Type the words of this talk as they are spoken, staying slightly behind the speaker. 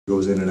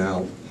goes in and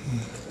out.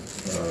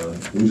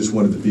 We just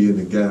wanted to be in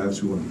the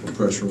gaps. We wanted to put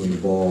pressure on the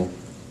ball,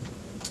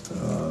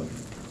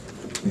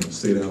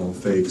 stay down on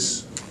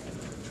fakes,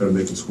 try to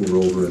make them score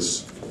over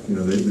us.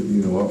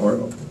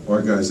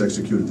 Our guys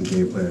executed the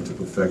game plan to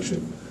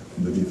perfection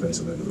from the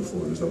defensive end of the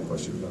floor. There's no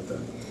question about that.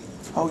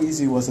 How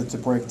easy was it to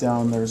break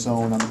down their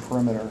zone on the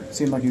perimeter? It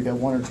seemed like you get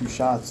one or two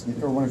shots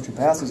or one or two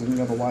passes and you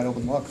have a wide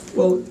open look.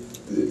 Well,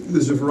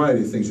 there's a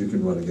variety of things you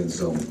can run against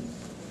zone,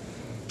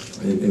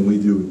 and we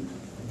do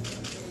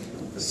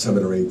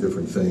 7 or 8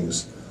 different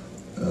things.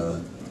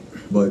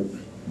 But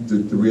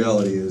the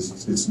reality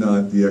is, it's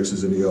not the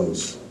X's and the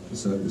O's.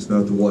 It's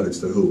not the what, it's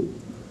the who.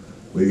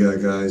 We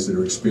got guys that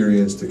are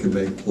experienced, that can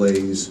make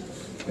plays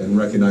and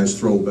recognize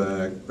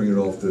throwback, bring it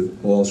off the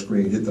ball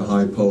screen, hit the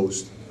high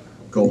post,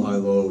 go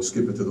high-low,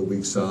 skip it to the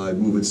weak side,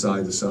 move it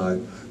side to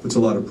side. Puts a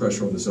lot of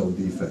pressure on the zone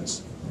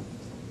defense.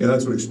 And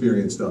that's what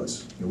experience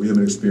does. We have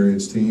an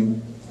experienced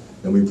team,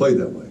 and we played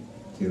that way.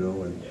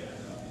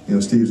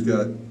 Steve's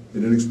got an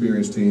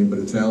inexperienced team, but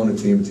a talented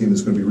team, a team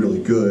that's going to be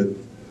really good.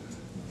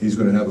 He's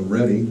going to have them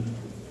ready.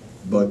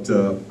 But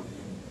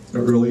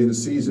early in the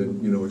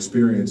season,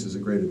 experience is a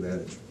great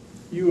advantage.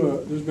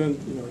 There's been,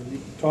 you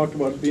talked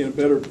about being a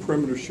better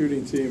perimeter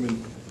shooting team,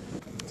 and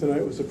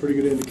tonight was a pretty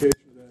good indication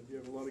of that. You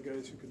have a lot of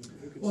guys who can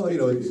well,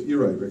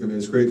 you're right, Rick. I mean,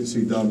 it's great to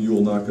see Dom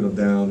Ewell knocking them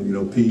down.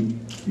 Pete,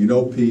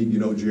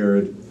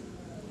 Jared,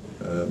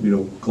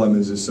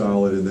 Clemens is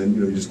solid, and then,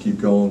 you just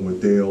keep going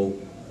with Dale,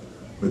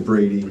 with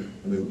Brady.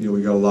 I mean,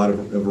 we got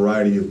a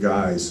variety of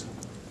guys.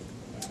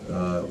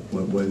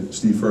 When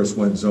Steve first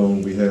went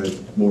zone, we had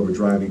more of a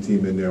driving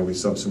team in there. We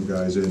subbed some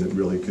guys in that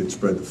really could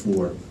spread the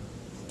floor,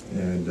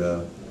 and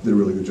did a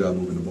really good job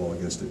moving the ball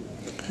against it.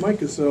 Mike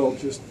Cassell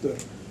just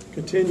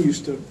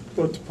continues to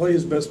play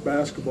his best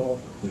basketball.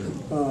 Yeah.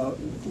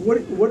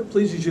 What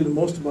pleases you the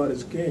most about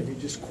his game? He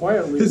just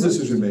quietly his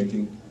decision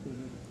making.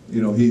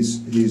 Mm-hmm.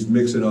 He's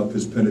mixing up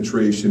his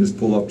penetration, his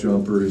pull-up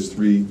jumper, his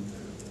three.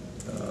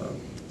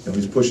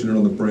 He's pushing it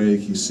on the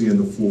break. He's seeing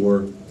the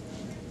floor,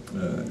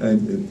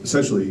 and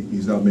essentially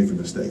he's not making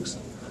mistakes.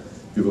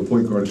 If you have a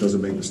point guard that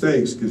doesn't make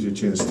mistakes, gives you a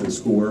chance to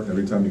score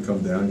every time you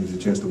come down. Gives you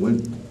a chance to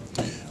win.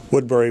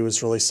 Woodbury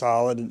was really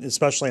solid,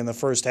 especially in the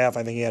first half.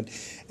 I think he had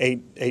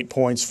eight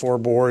points, 4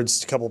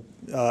 boards, a couple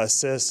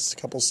assists, a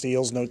couple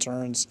steals, no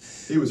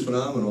turns. He was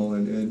phenomenal,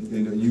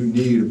 and you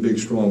need a big,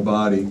 strong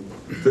body.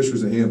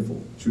 Fisher's a handful,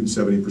 shooting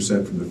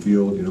 70% from the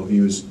field. He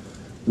was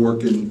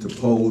working to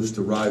post,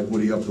 to ride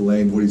Woody up the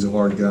lane. Woody's a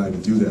hard guy to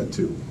do that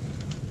to.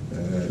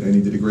 And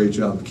he did a great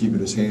job of keeping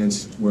his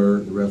hands where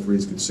the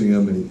referees could see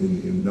him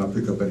and not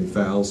pick up any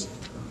fouls.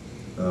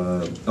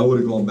 I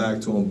would have gone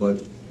back to him,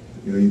 but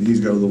he's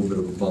got a little bit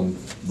of a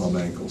bum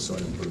ankle, so I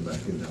didn't put him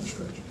back in down the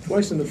stretch.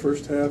 Twice in the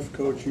first half,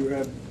 Coach, you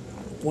had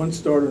 1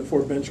 starter and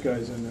 4 bench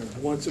guys in there.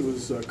 Once it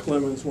was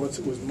Clemens, once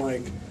it was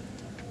Mike.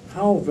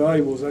 How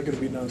valuable is that going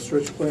to be down the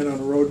stretch, playing on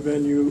a road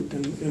venue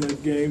in a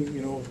game,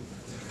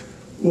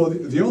 Well,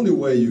 the only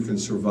way you can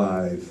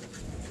survive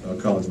a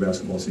college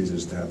basketball season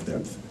is to have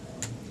depth.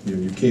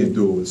 You can't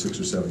do it with 6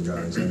 or 7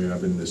 guys. I mean,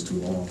 I've been in this too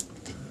long.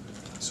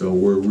 So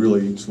we're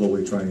really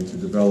slowly trying to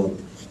develop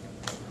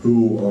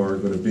who are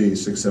going to be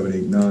 6, 7,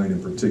 8, 9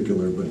 in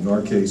particular. But in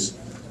our case,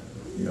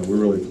 we're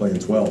really playing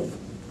 12,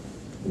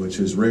 which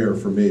is rare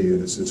for me,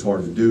 and it's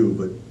hard to do.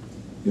 But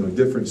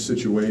different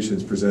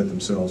situations present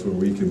themselves where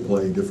we can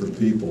play different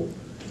people,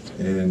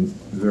 and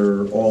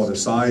they're all at a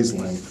size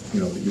length.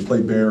 You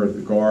play Bear at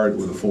the guard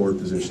with a forward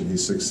position.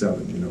 He's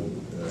 6'7".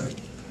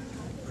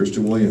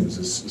 Christian Williams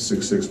is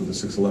 6'6" with a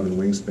 6'11"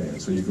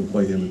 wingspan, so you can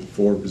play him at the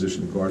forward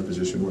position, the guard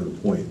position, or the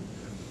point.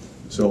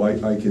 So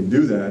I can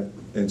do that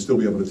and still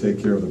be able to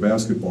take care of the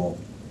basketball,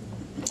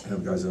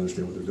 have guys that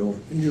understand what they're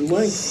doing. And your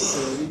length,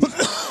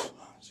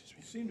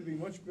 you seem to be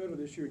much better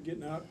this year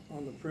getting out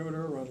on the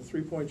perimeter, around the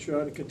 3-point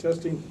shot, and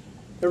contesting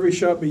every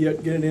shot, but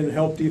yet getting in and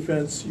help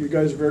defense. You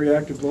guys are very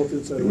active both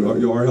inside and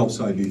out. Our help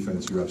side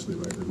defense, you're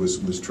absolutely right,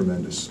 was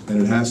tremendous.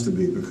 And it has to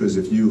be, because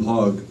if you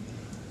hug,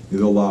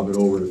 they'll lob it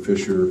over to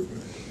Fisher.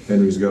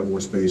 Henry's got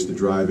more space to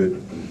drive it.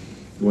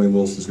 Dwayne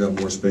Wilson's got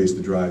more space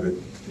to drive it.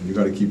 And you've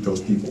got to keep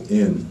those people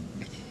in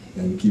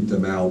and keep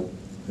them out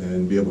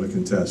and be able to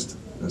contest.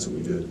 That's what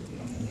we did.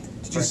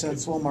 Did you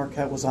sense while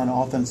Marquette was on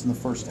offense in the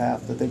first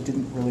half that they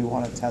didn't really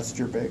want to test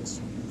your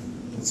bigs?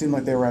 It seemed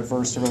like they were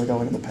adverse to really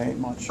going in the paint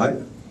much.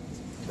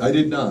 I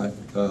did not.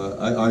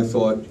 I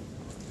thought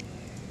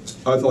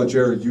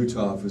Jared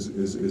Uthoff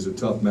is a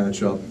tough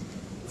matchup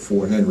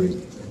for Henry.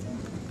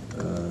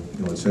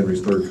 It's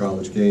Henry's 3rd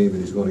college game,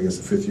 and he's going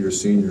against a 5th-year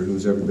senior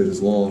who's every bit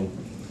as long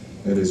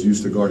and is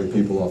used to guarding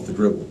people off the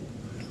dribble.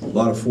 A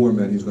lot of 4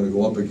 men he's going to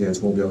go up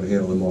against won't be able to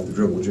handle him off the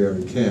dribble.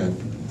 Jared can.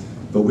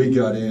 But we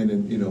got in,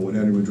 and when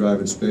Henry would drive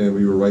and spin,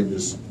 we were right in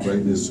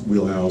his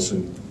wheelhouse,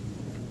 and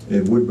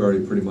Woodbury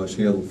pretty much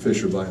handled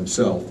Fisher by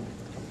himself,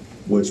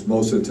 which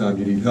most of the time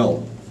you need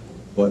help.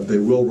 But they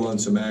will run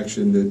some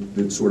action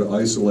that sort of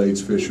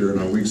isolates Fisher, and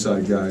our weak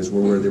side guys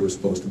were where they were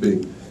supposed to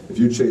be. If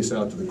you chase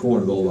out to the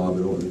corner, they'll lob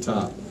it over the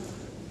top.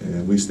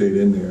 And we stayed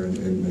in there,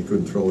 and they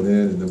couldn't throw it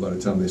in, and then by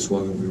the time they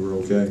swung it, we were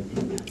okay.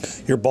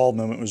 your ball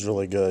movement was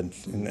really good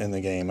in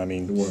the game. I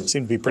mean, It was.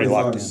 seemed to be pretty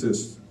 25 locked in.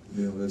 assists.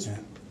 You know, that's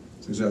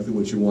exactly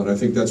what you want. I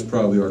think that's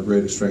probably our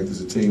greatest strength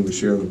as a team. We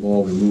share the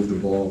ball, we move the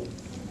ball.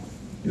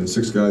 You know,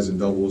 6 guys in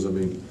doubles. I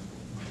mean,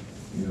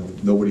 you know,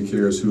 nobody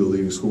cares who the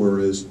leading scorer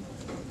is,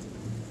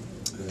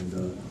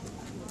 and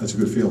that's a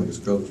good feeling as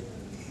a coach.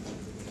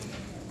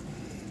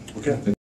 Okay.